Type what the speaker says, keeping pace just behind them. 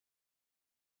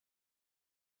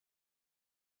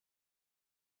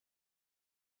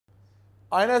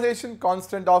ionization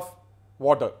constant of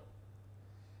water.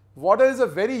 Water is a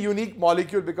very unique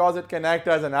molecule because it can act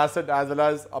as an acid as well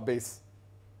as a base.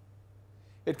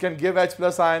 It can give H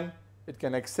plus ion, it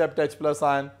can accept H plus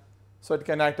ion, so it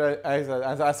can act as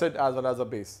acid as well as a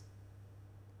base.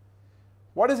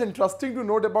 What is interesting to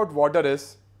note about water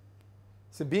is,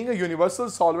 so being a universal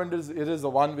solvent, it is the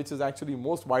one which is actually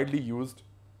most widely used,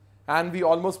 and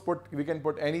we can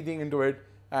put anything into it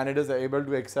and it is able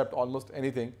to accept almost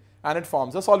anything and it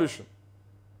forms a solution.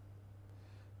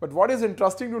 But what is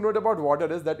interesting to note about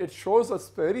water is that it shows a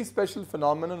very special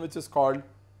phenomenon which is called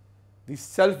the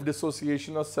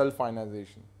self-dissociation or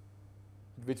self-ionization,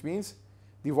 which means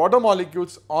the water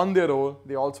molecules on their own,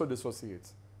 they also dissociate.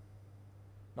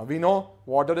 Now we know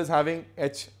water is having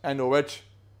H and OH,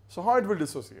 so how it will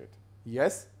dissociate?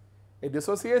 Yes, it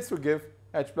dissociates to give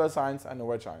H plus ions and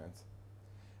OH ions.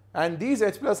 And these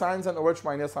H plus ions and OH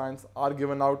minus ions are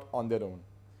given out on their own,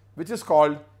 which is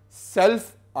called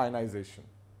self-ionization.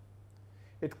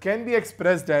 It can be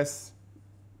expressed as,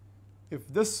 if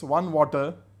this one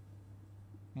water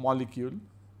molecule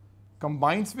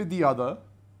combines with the other,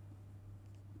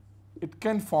 it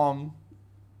can form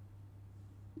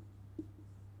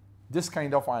this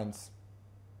kind of ions.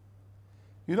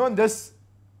 You know, this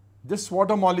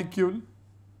water molecule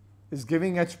is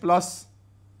giving H plus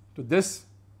to this,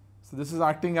 so this is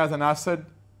acting as an acid.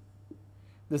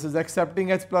 This is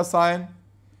accepting H plus ion,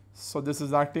 so this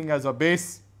is acting as a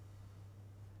base.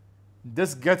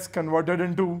 This gets converted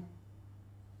into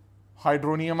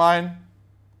hydronium ion.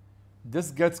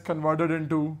 This gets converted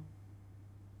into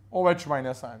OH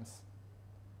minus ions.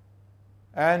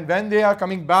 And when they are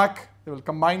coming back, they will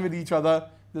combine with each other.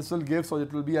 This will give, so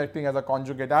it will be acting as a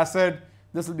conjugate acid.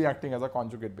 This will be acting as a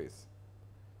conjugate base.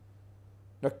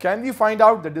 Now, can we find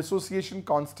out the dissociation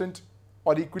constant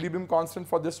or equilibrium constant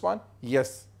for this one?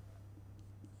 Yes.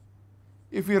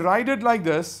 If we write it like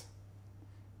this,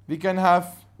 we can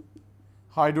have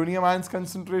hydronium ions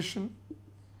concentration,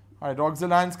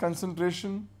 hydroxyl ions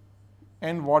concentration,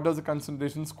 and water's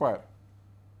concentration square.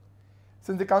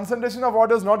 Since the concentration of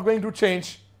water is not going to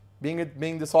change,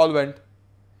 being the solvent,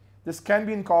 this can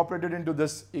be incorporated into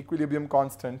this equilibrium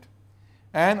constant,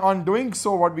 and on doing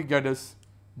so what we get is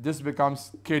this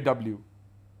becomes Kw.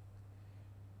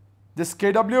 This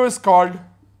Kw is called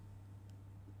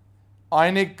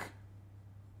ionic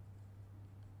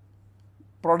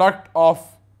product of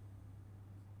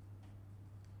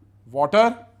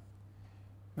water,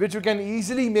 which you can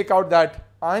easily make out that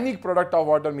ionic product of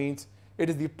water means it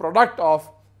is the product of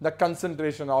the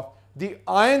concentration of the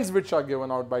ions which are given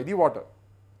out by the water.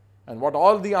 And what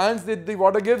all the ions that the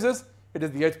water gives is, it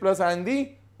is the H plus and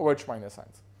the OH minus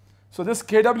ions. So this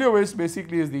Kw is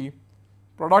basically the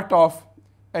product of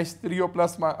H3O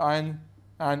plus ion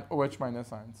and OH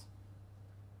minus ions.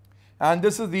 And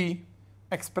this is the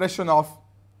expression of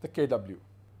the Kw.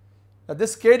 Now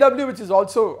this Kw, which is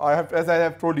also, as I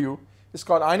have told you, is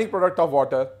called ionic product of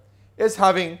water, is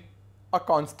having a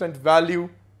constant value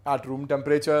at room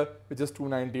temperature, which is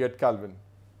 298 Kelvin.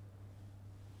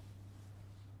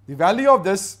 The value of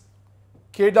this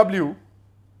Kw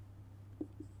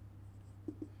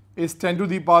is 10 to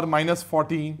the power minus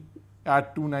 14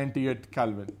 at 298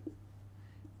 Kelvin,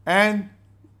 and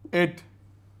it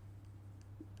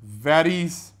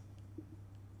varies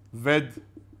with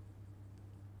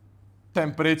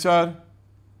temperature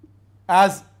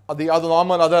as the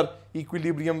other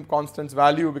equilibrium constants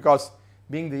value, because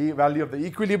being the value of the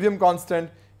equilibrium constant,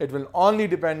 it will only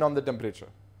depend on the temperature.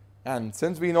 And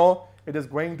since we know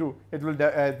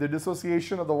the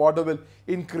dissociation of the water will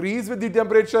increase with the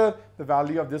temperature, the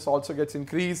value of this also gets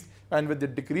increased, and with the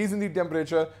decrease in the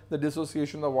temperature, the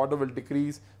dissociation of water will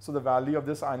decrease, so the value of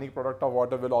this ionic product of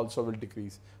water will also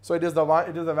decrease. So it is the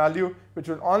value which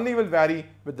will vary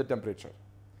with the temperature,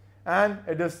 and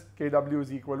it is Kw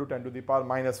is equal to 10 to the power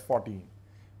minus 14.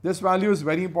 This value is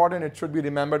very important, it should be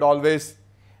remembered always.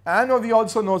 And we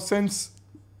also know, since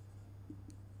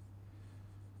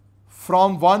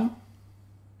from 1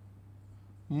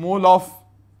 mole of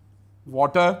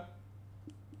water,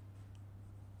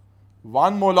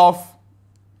 1 mole of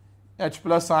H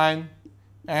plus ion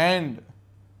and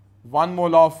 1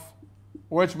 mole of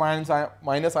OH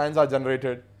minus ions are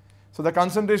generated, so the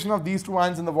concentration of these two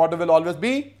ions in the water will always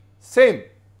be same.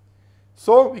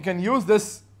 So we can use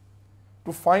this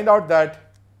to find out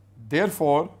that,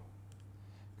 therefore,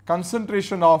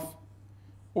 concentration of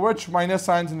OH minus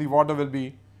ions in the water will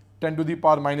be 10 to the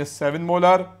power minus 7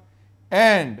 molar,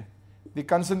 and the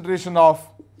concentration of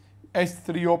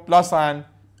H3O plus ion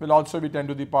will also be 10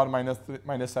 to the power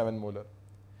minus 7 molar.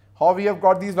 How we have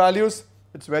got these values?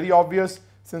 It's very obvious.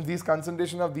 Since these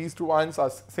concentration of these two ions are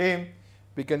same,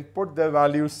 we can put their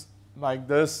values like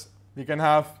this.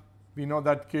 We know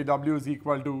that Kw is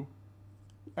equal to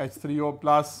H3O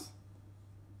plus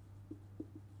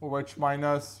OH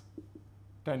minus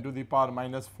 10 to the power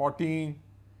minus 14.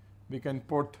 We can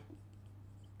put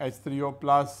H3O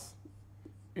plus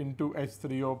into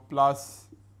H3O plus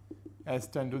as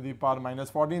 10 to the power minus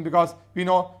 14, because we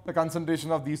know the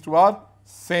concentration of these two are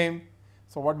same.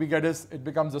 So what we get is it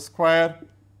becomes a square.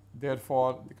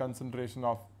 Therefore, the concentration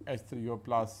of H3O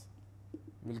plus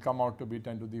will come out to be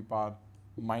 10 to the power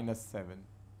minus 7.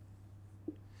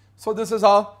 So this is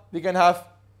how we can have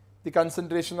the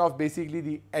concentration of basically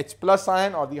the H plus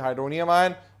ion or the hydronium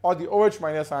ion or the OH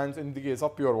minus ions in the case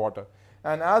of pure water.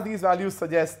 And as these values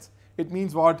suggest, it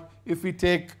means what? If we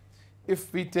take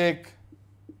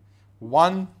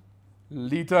 1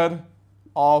 liter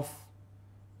of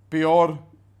pure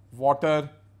water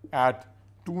at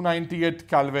 298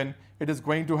 Kelvin, it is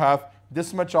going to have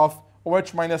this much of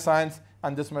OH minus ions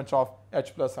and this much of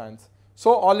H plus ions.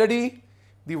 So already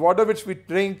the water which we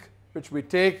drink, which we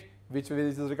take, which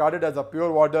is regarded as a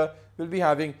pure water, will be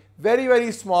having very,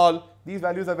 very small, these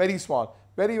values are very small,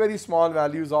 very, very small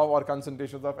values of or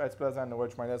concentrations of H plus and OH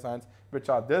minus ions, which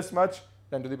are this much,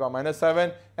 10 to the power minus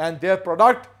 7, and their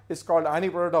product is called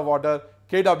ionic product of water,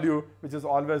 Kw, which is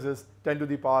always is 10 to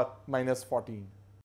the power minus 14.